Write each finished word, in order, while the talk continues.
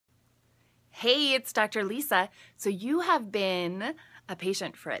Hey, it's Dr. Lisa. So you have been a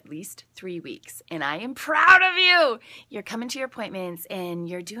patient for at least 3 weeks, and I am proud of you. You're coming to your appointments and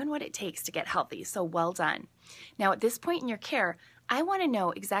you're doing what it takes to get healthy, so well done. Now, at this point in your care, I want to know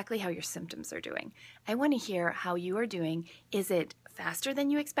exactly how your symptoms are doing. I want to hear how you are doing. Is it faster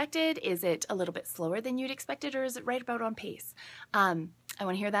than you expected? Is it a little bit slower than you'd expected, or is it right about on pace? I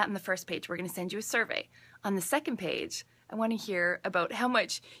want to hear that on the first page. We're going to send you a survey. On the second page, I want to hear about how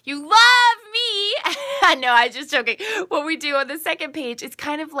much you love me. No, I'm just joking. What we do on the second page is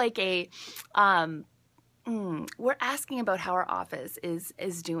kind of like a, we're asking about how our office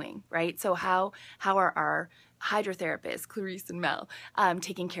is doing, right? So how are our hydrotherapists, Clarice and Mel,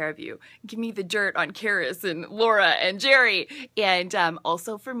 taking care of you? Give me the dirt on Karis and Laura and Jerry. And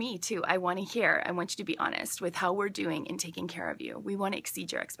also for me too, I want you to be honest with how we're doing in taking care of you. We want to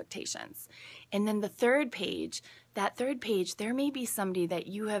exceed your expectations. And then the third page, there may be somebody that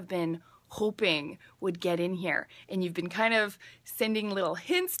you have been hoping would get in here, and you've been kind of sending little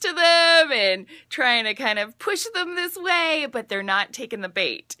hints to them and trying to kind of push them this way, but they're not taking the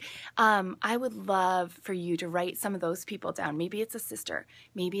bait. I would love for you to write some of those people down. Maybe it's a sister,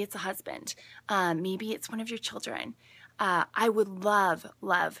 maybe it's a husband, maybe it's one of your children. I would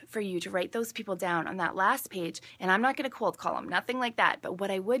love for you to write those people down on that last page, and I'm not going to cold call them, nothing like that, but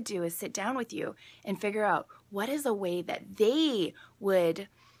what I would do is sit down with you and figure out what is a way that they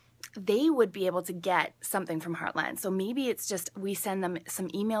would be able to get something from Heartland. So maybe it's just we send them some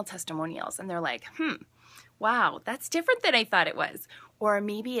email testimonials and they're like, wow, that's different than I thought it was. Or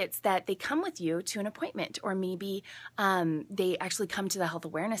maybe it's that they come with you to an appointment, or maybe they actually come to the health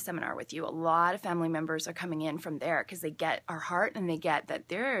awareness seminar with you. A lot of family members are coming in from there because they get our heart and they get that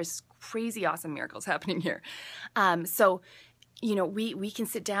there's crazy awesome miracles happening here. So, you know, we can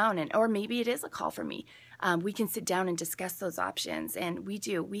sit down or maybe it is a call for me. We can sit down and discuss those options, and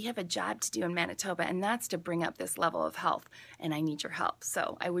we have a job to do in Manitoba, and that's to bring up this level of health, and I need your help.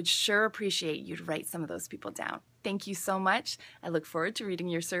 So I would sure appreciate you to write some of those people down. Thank you so much. I look forward to reading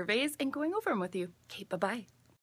your surveys and going over them with you. Okay, bye-bye.